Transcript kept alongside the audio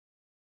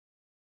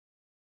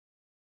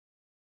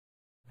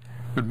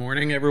Good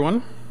morning,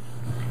 everyone.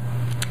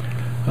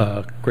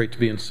 Great to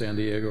be in San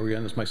Diego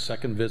again. This is my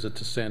second visit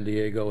to San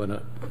Diego in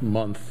a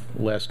month.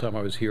 Last time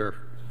I was here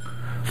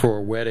for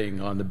a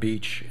wedding on the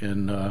beach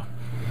in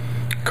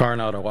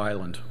Coronado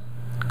Island.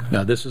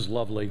 Now, this is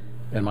lovely,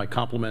 and my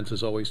compliments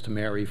as always to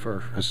Mary for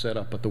her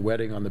setup, but the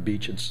wedding on the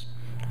beach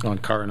on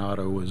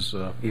Coronado was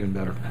even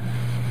better.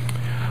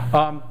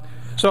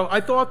 So I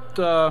thought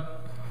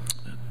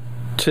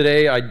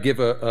today I'd give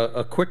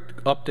a quick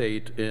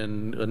update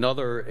in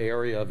another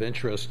area of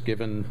interest,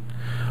 given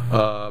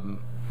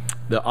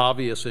the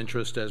obvious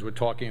interest as we're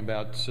talking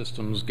about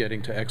systems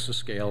getting to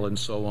exascale and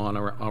so on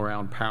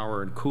around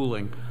power and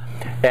cooling.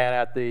 And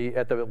at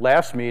the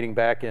last meeting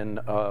back in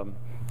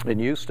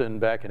Houston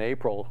back in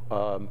April,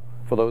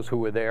 for those who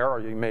were there,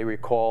 you may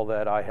recall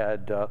that I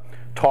had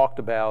talked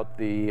about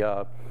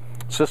the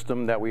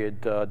system that we had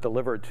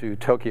delivered to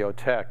Tokyo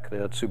Tech,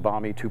 the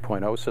Tsubame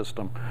 2.0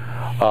 system,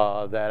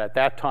 that at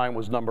that time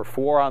was number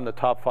 4 on the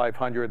top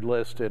 500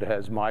 list. It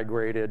has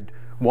migrated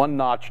one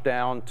notch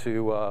down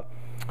to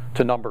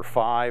number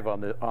 5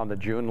 on the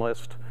June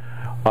list,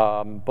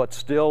 but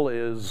still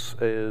is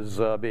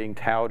being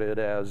touted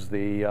as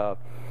the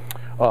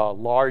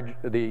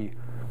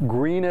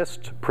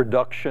greenest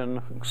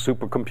production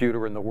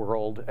supercomputer in the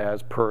world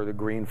as per the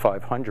Green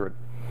 500.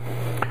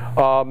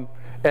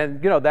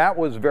 And that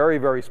was very,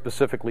 very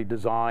specifically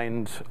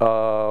designed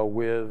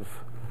with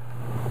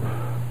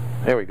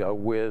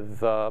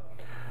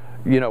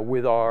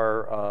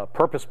our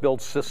purpose-built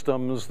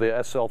systems, the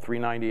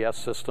SL390S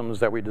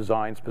systems that we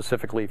designed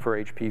specifically for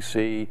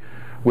HPC,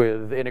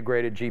 with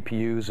integrated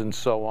GPUs and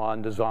so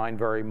on, designed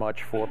very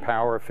much for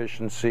power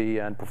efficiency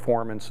and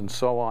performance and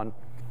so on.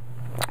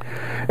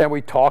 And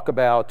we talk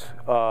about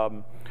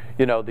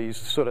these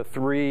sort of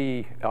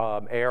 3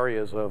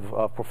 areas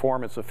of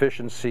performance,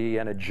 efficiency,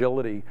 and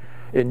agility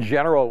in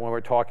general when we're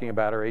talking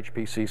about our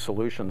HPC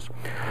solutions.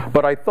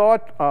 But I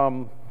thought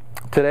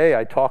today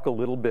I'd talk a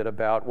little bit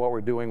about what we're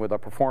doing with our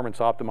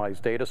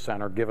performance-optimized data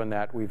center, given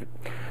that we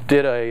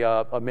did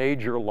a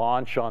major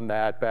launch on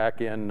that back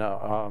in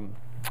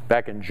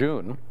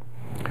June.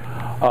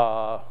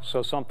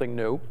 So something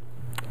new.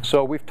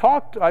 So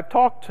I've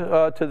talked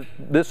to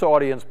this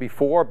audience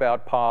before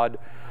about pod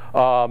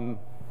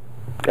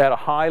at a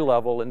high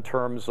level in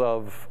terms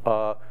of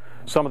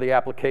some of the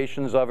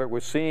applications of it. We're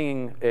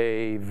seeing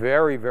a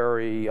very,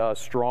 very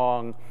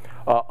strong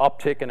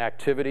uptick in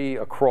activity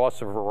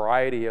across a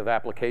variety of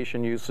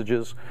application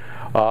usages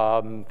in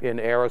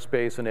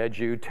aerospace and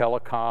edu,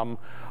 telecom.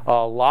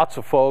 Lots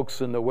of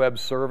folks in the web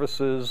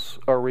services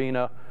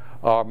arena.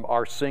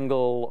 Our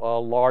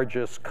single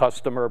largest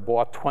customer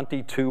bought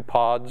 22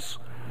 pods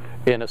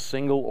in a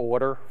single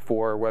order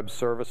for a web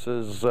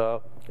services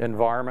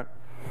environment.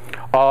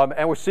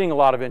 And we're seeing a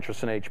lot of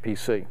interest in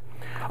HPC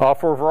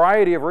for a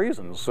variety of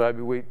reasons.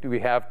 We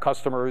have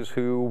customers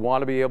who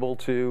want to be able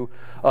to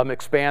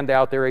expand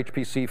out their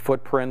HPC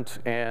footprint,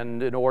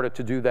 and in order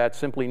to do that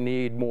simply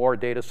need more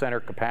data center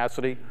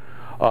capacity.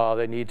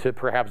 They need to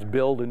perhaps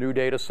build a new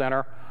data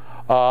center.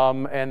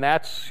 And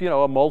that's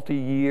a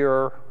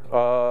multi-year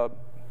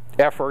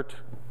effort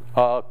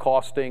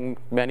costing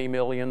many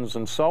millions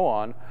and so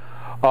on.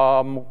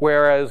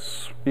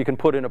 Whereas you can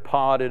put in a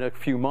pod in a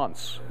few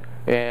months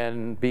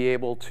and be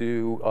able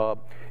to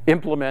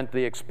implement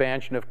the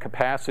expansion of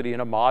capacity in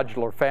a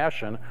modular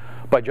fashion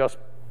by just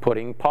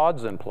putting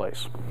pods in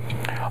place.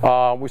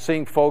 We're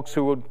seeing folks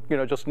who would,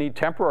 just need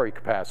temporary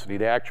capacity.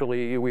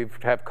 We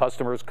have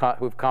customers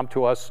who've come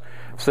to us,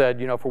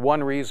 said, for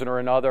one reason or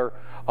another,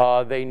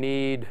 they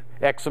need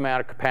X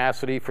amount of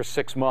capacity for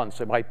 6 months.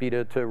 It might be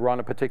to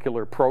run a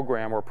particular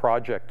program or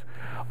project.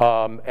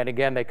 And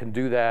again, they can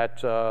do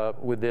that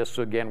with this,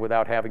 again,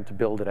 without having to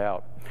build it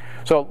out.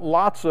 So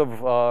lots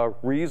of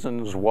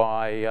reasons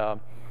why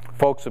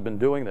folks have been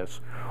doing this.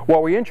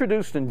 What we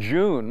introduced in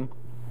June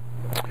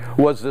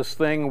was this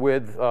thing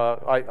with,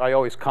 I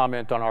always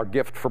comment on our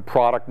gift for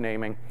product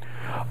naming.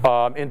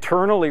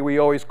 Internally, we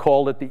always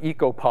called it the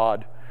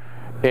EcoPod.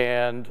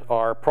 And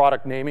our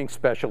product naming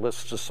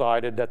specialists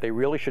decided that they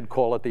really should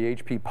call it the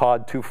HP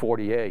Pod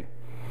 240A.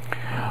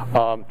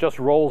 Just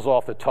rolls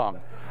off the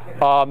tongue.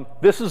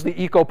 This is the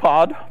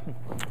EcoPod.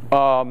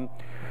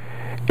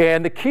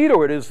 And the key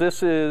to it is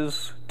this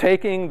is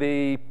taking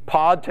the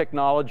pod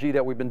technology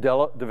that we've been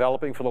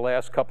developing for the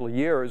last couple of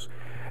years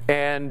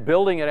and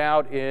building it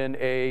out in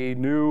a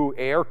new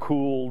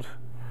air-cooled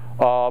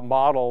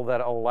model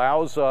that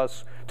allows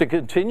us to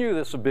continue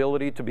this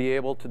ability to be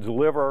able to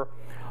deliver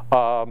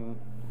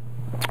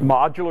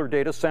modular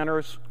data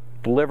centers,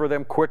 deliver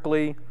them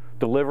quickly,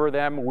 deliver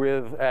them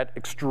at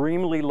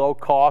extremely low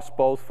cost,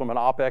 both from an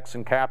OpEx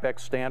and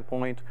CapEx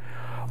standpoint,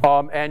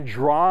 and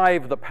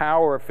drive the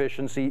power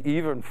efficiency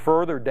even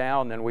further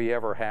down than we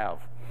ever have.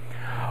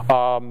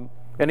 And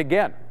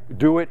again,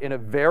 do it in a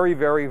very,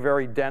 very,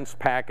 very dense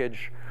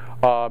package,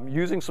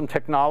 using some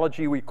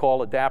technology we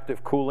call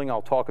adaptive cooling.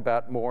 I'll talk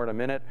about more in a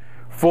minute.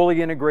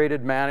 Fully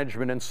integrated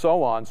management and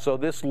so on. So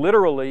this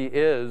literally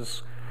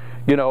is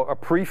a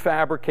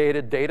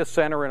prefabricated data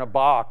center in a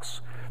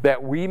box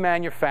that we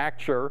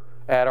manufacture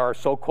at our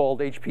so-called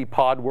HP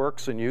Pod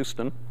Works in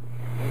Houston.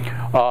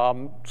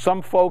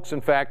 Some folks,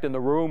 in fact, in the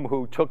room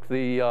who took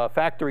the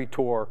factory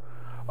tour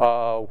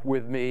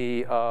with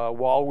me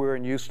while we were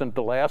in Houston at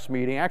the last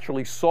meeting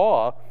actually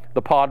saw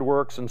the Pod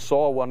Works and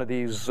saw one of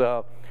these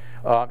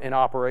in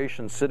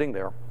operation sitting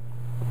there.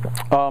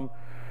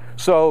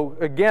 So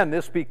again,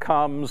 this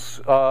becomes,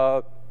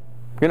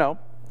 you know,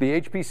 the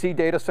HPC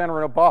data center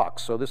in a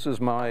box. So this is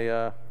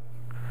my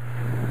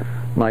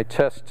my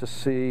test to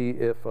see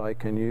if I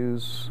can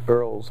use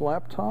Earl's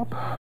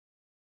laptop.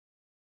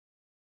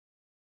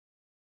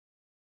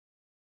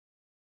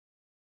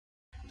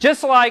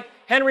 Just like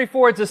Henry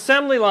Ford's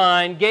assembly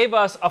line gave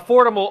us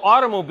affordable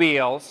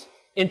automobiles,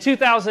 in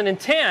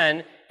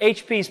 2010,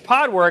 HP's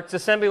PodWorks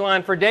assembly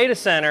line for data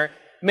center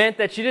meant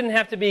that you didn't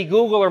have to be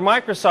Google or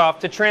Microsoft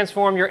to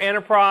transform your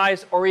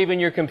enterprise or even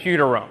your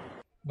computer room.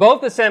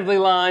 Both assembly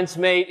lines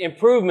made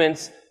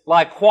improvements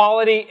like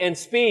quality and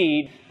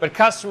speed, but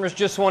customers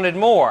just wanted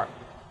more,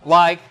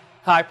 like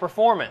high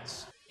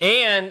performance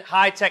and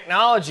high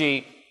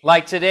technology,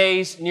 like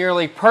today's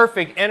nearly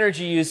perfect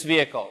energy use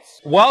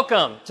vehicles.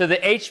 Welcome to the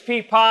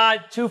HP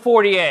Pod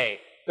 240A,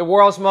 the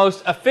world's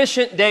most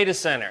efficient data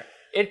center.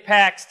 It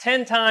packs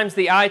 10 times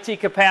the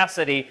IT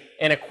capacity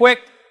in a quick,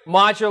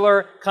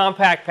 modular,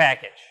 compact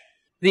package.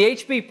 The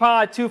HP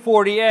Pod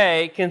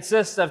 240A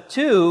consists of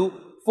two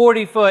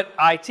 40-foot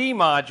IT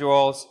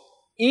modules,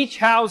 each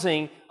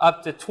housing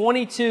up to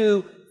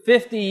 22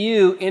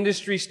 50U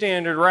industry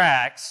standard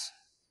racks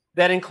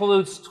that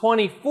includes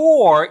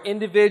 24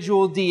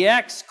 individual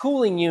DX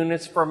cooling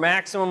units for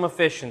maximum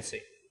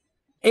efficiency,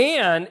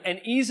 and an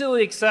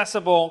easily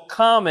accessible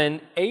common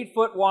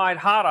 8-foot wide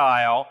hot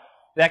aisle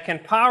that can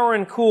power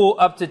and cool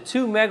up to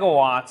 2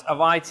 megawatts of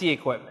IT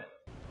equipment.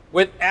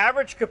 With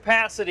average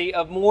capacity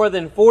of more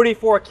than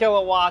 44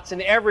 kilowatts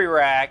in every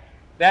rack,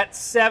 that's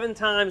 7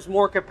 times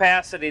more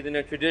capacity than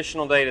a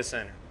traditional data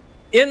center.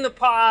 In the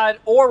pod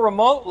or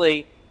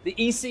remotely, the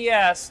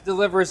ECS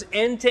delivers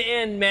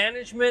end-to-end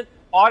management,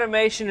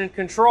 automation, and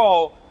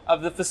control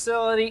of the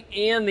facility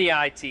and the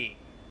IT,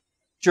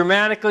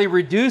 dramatically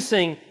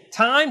reducing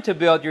time to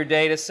build your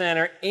data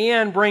center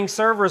and bring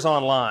servers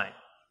online,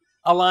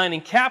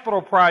 aligning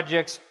capital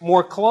projects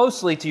more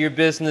closely to your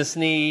business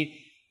need,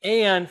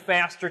 and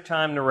faster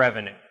time to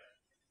revenue.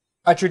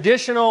 A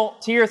traditional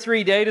Tier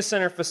 3 data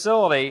center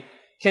facility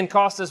can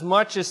cost as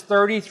much as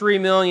 $33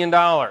 million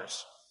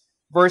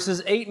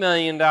versus $8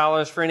 million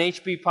for an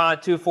HP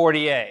Pod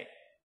 240A,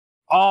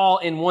 all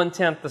in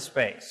 1/10 the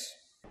space.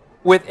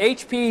 With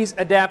HP's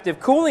adaptive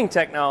cooling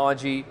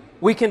technology,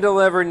 we can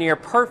deliver near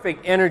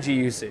perfect energy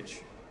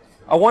usage.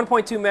 A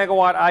 1.2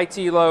 megawatt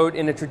IT load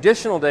in a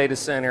traditional data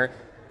center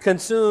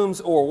consumes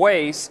or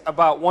wastes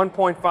about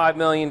 $1.5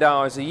 million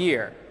a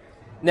year.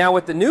 Now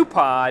with the new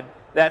pod,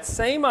 that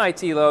same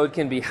IT load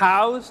can be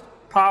housed,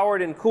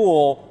 powered, and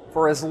cooled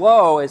for as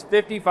low as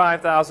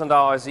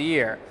 $55,000 a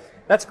year.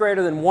 That's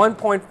greater than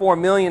 $1.4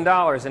 million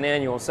in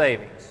annual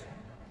savings.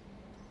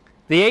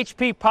 The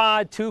HP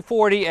Pod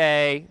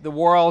 240A, the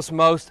world's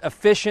most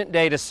efficient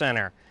data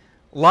center.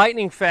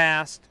 Lightning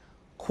fast,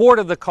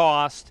 quarter the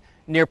cost,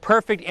 near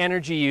perfect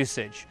energy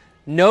usage.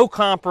 No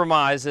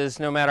compromises,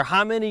 no matter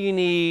how many you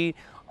need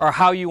or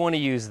how you want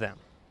to use them.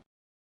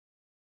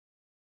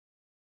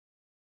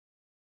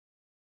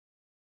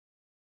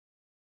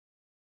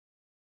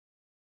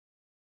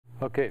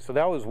 Okay, so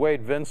that was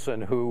Wade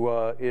Vinson, who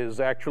is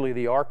actually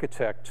the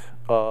architect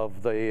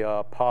of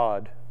the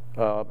pod,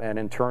 and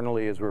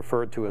internally is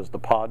referred to as the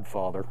pod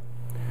father.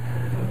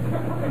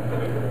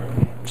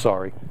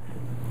 Sorry.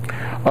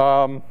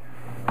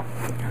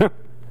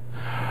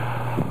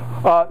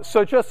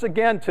 So just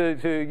again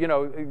to you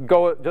know,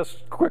 go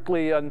just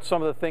quickly on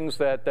some of the things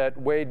that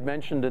Wade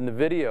mentioned in the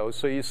video.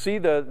 So you see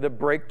the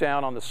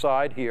breakdown on the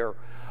side here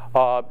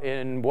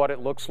in what it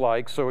looks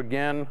like. So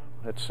again,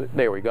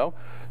 there we go.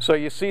 So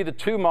you see the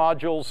two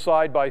modules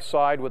side by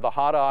side with a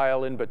hot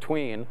aisle in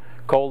between,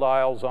 cold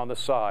aisles on the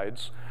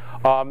sides.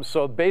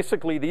 So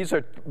basically these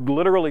are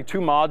literally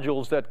two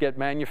modules that get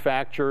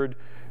manufactured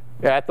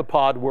at the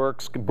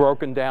PodWorks,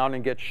 broken down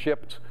and get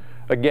shipped,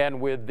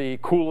 again with the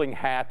cooling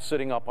hat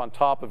sitting up on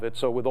top of it,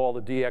 so with all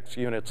the DX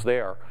units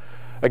there.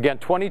 Again,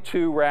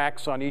 22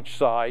 racks on each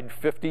side,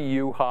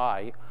 50U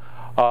high,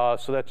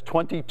 so that's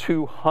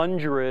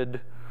 2,200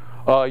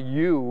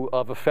 U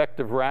of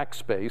effective rack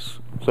space.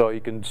 So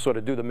you can sort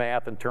of do the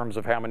math in terms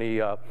of how many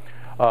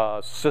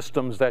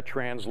systems that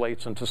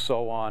translates into,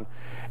 so on.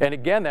 And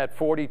again, that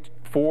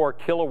 44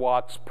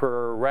 kilowatts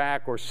per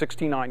rack, or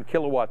 69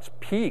 kilowatts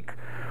peak,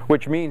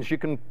 which means you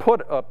can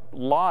put a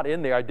lot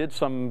in there. I did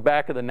some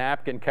back of the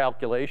napkin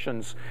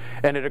calculations,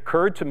 and it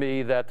occurred to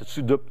me that the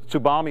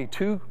Tsubame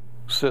 2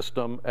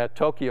 system at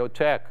Tokyo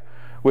Tech,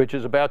 which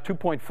is about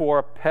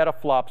 2.4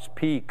 petaflops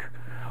peak,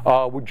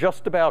 would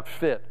just about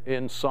fit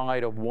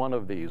inside of one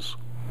of these.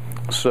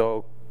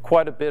 So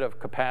quite a bit of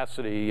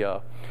capacity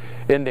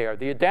in there.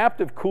 The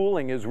adaptive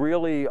cooling is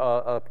really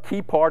a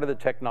key part of the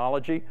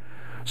technology.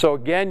 So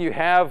again, you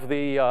have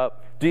the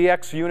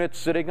DX unit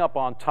sitting up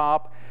on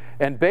top,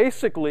 and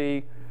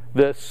basically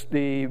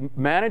the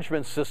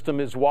management system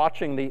is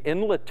watching the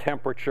inlet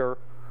temperature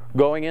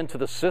going into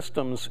the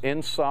systems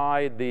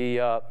inside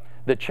the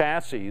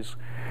chassis,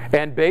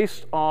 and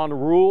based on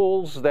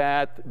rules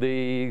that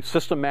the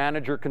system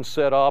manager can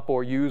set up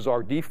or use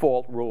our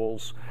default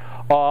rules,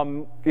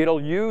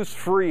 it'll use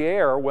free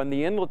air when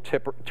the inlet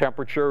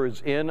temperature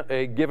is in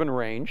a given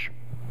range.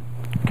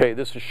 Okay,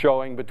 this is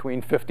showing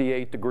between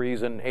 58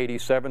 degrees and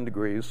 87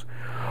 degrees.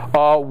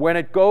 When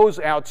it goes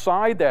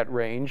outside that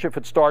range, if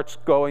it starts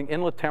going,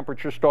 inlet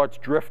temperature starts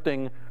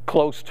drifting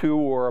close to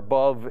or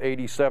above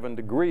 87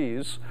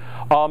 degrees,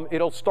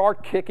 it'll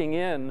start kicking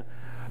in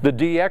the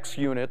DX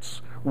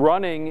units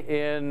running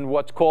in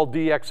what's called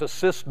DX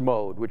assist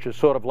mode, which is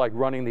sort of like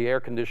running the air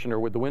conditioner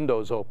with the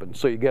windows open.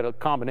 So you get a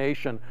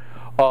combination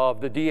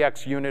of the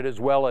DX unit as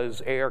well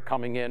as air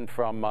coming in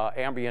from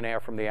ambient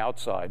air from the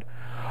outside.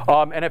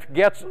 And if it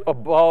gets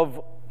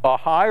above a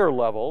higher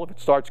level, if it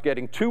starts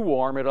getting too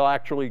warm, it'll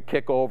actually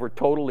kick over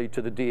totally to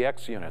the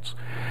DX units.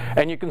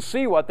 And you can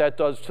see what that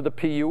does to the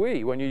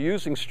PUE. When you're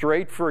using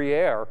straight free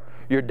air,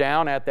 you're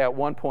down at that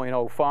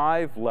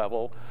 1.05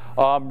 level.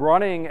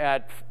 Running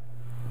at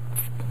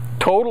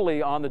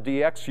totally on the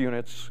DX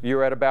units,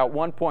 you're at about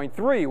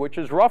 1.3, which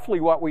is roughly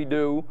what we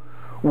do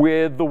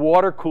with the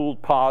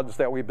water-cooled pods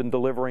that we've been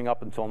delivering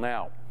up until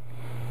now.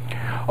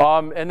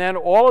 And then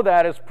all of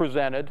that is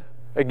presented,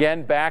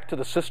 again, back to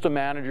the system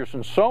managers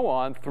and so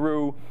on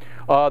through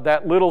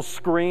that little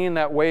screen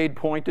that Wade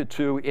pointed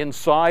to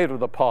inside of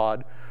the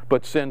pod.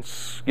 But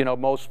since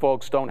most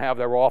folks don't have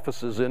their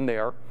offices in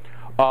there,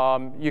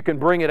 you can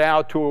bring it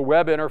out to a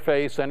web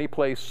interface any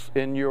place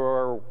in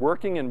your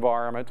working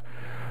environment.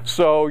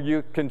 So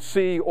you can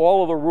see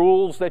all of the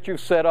rules that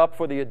you've set up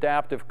for the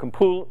adaptive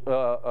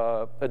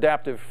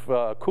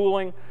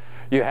cooling.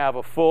 You have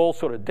a full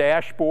sort of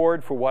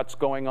dashboard for what's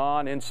going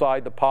on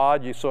inside the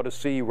pod. You sort of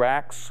see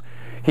racks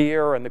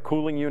here and the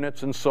cooling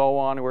units and so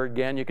on, where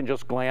again you can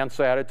just glance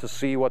at it to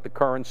see what the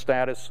current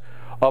status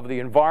of the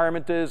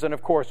environment is. And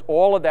of course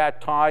all of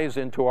that ties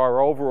into our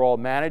overall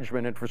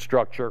management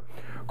infrastructure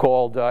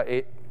called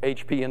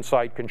HP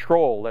Insight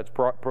Control, that's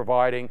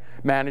providing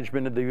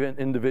management of the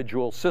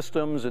individual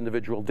systems,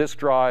 individual disk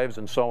drives,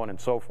 and so on and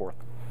so forth.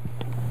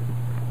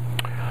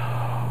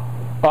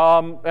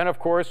 And of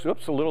course,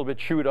 oops, a little bit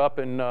chewed up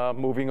and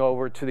moving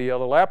over to the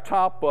other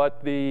laptop,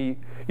 but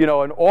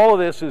and all of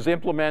this is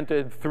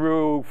implemented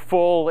through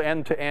full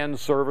end-to-end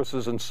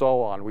services and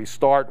so on. We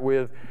start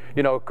with,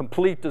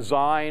 complete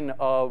design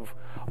of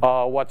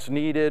what's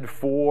needed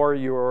for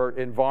your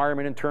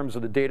environment in terms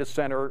of the data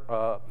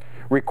center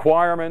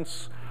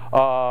requirements.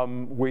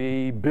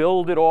 We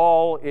build it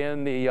all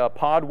in the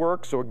pod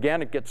work, so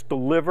again, it gets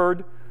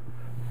delivered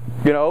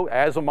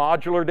as a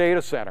modular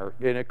data center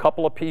in a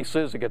couple of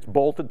pieces. It gets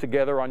bolted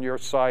together on your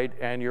site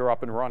and you're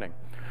up and running.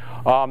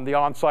 The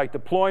on-site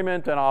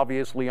deployment and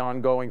obviously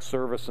ongoing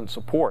service and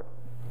support.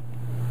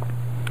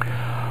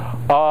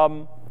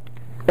 And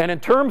in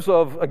terms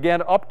of,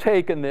 again,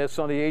 uptake in this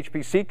on the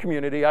HPC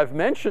community, I've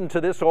mentioned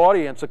to this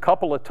audience a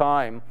couple of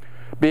times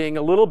being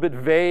a little bit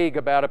vague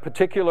about a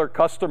particular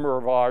customer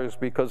of ours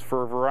because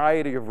for a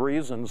variety of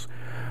reasons,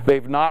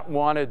 they've not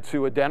wanted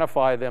to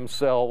identify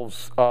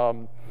themselves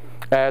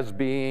as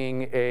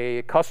being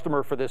a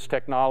customer for this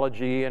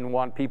technology and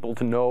want people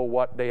to know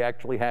what they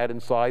actually had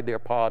inside their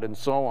pod and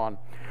so on.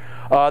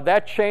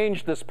 That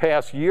changed this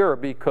past year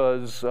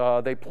because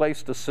they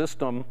placed the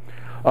system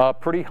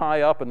pretty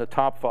high up in the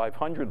top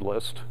 500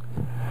 list.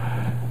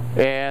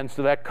 And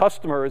so that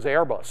customer is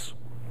Airbus.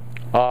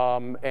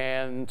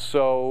 And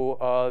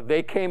so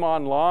they came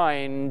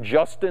online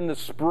just in the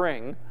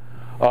spring,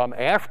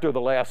 after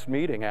the last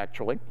meeting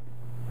actually,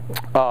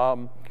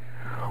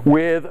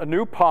 with a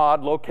new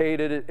pod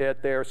located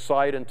at their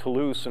site in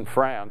Toulouse in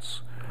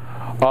France.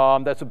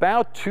 That's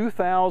about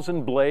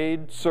 2,000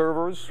 blade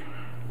servers,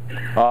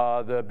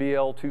 the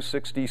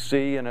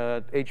BL260C and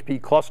a HP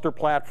cluster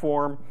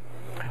platform.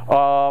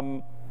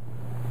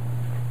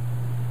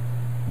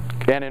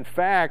 And in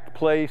fact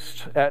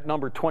placed at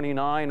number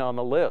 29 on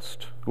the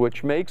list,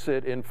 which makes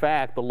it in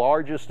fact the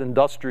largest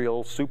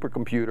industrial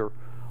supercomputer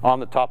on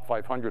the top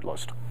 500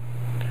 list.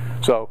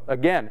 So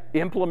again,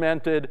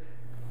 implemented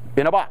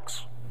in a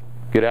box.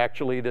 It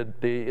actually,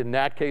 in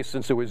that case,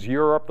 since it was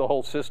Europe, the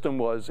whole system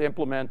was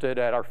implemented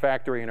at our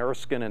factory in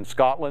Erskine in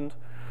Scotland,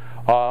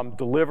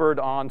 delivered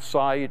on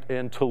site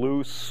in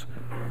Toulouse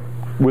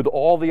with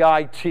all the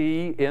IT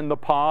in the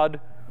pod,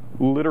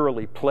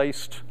 literally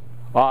placed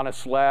on a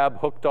slab,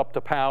 hooked up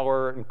to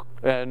power,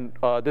 and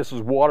this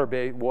is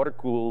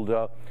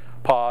water-cooled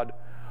pod,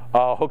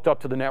 hooked up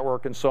to the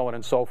network and so on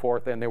and so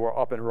forth, and they were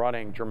up and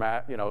running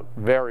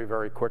very,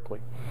 very quickly.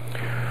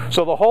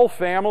 So the whole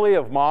family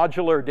of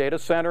modular data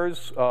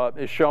centers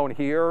is shown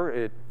here.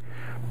 It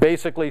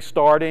basically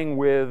starting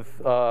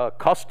with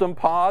custom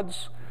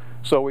pods,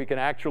 so we can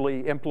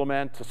actually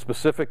implement a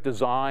specific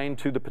design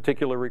to the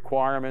particular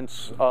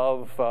requirements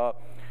of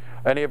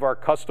any of our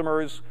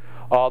customers.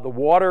 The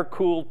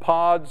water-cooled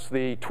pods,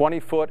 the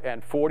 20-foot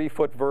and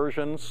 40-foot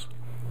versions.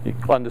 You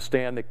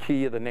understand the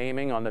key of the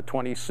naming on the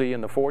 20C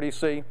and the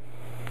 40C.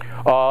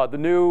 The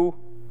new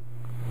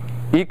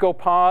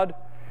EcoPod.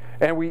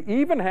 And we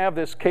even have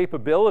this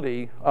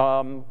capability,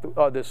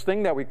 this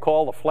thing that we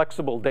call the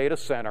flexible data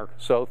center.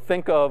 So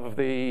think of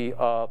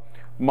the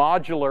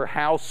modular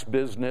house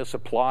business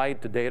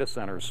applied to data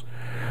centers.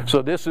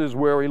 So this is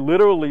where we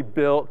literally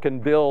can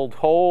build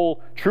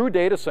whole true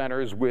data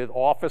centers with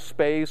office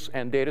space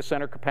and data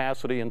center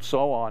capacity and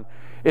so on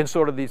in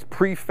sort of these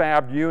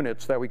prefab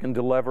units that we can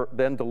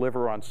then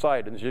deliver on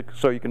site. And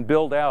so you can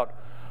build out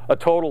a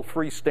total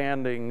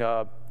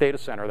freestanding data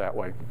center that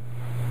way.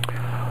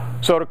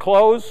 So to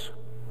close,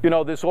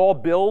 this all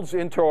builds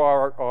into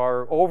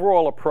our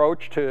overall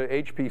approach to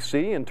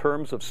HPC in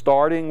terms of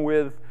starting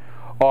with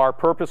our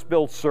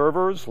purpose-built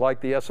servers like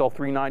the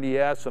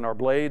SL390S and our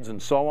blades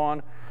and so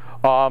on,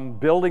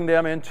 building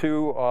them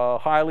into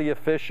highly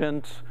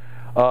efficient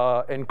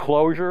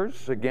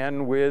enclosures,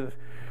 again with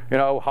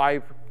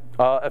high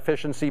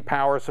efficiency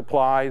power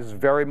supplies,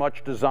 very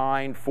much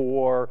designed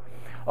for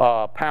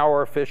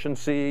power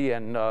efficiency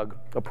and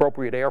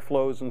appropriate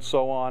airflows and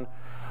so on.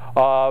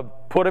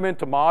 Put them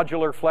into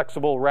modular,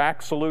 flexible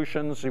rack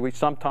solutions. We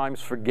sometimes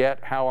forget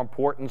how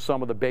important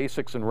some of the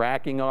basics in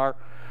racking are.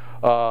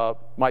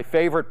 My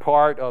favorite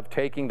part of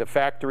taking the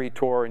factory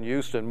tour in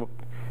Houston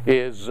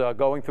is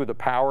going through the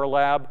power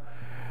lab.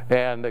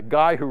 And the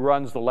guy who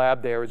runs the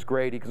lab there is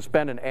great. He can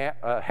spend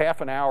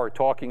half an hour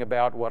talking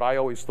about what I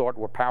always thought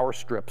were power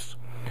strips,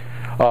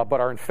 but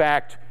are in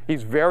fact,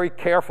 he's very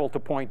careful to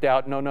point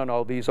out,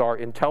 no, these are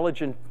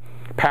intelligent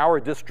power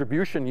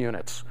distribution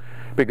units,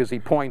 because he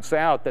points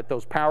out that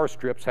those power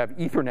strips have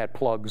Ethernet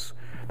plugs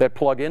that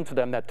plug into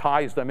them, that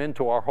ties them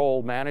into our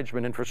whole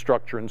management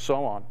infrastructure and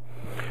so on.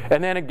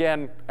 And then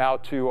again,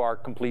 out to our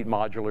complete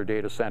modular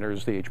data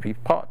centers, the HP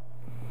pod.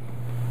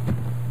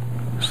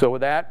 So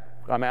with that,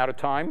 I'm out of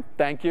time.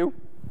 Thank you,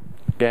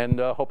 and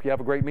hope you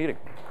have a great meeting.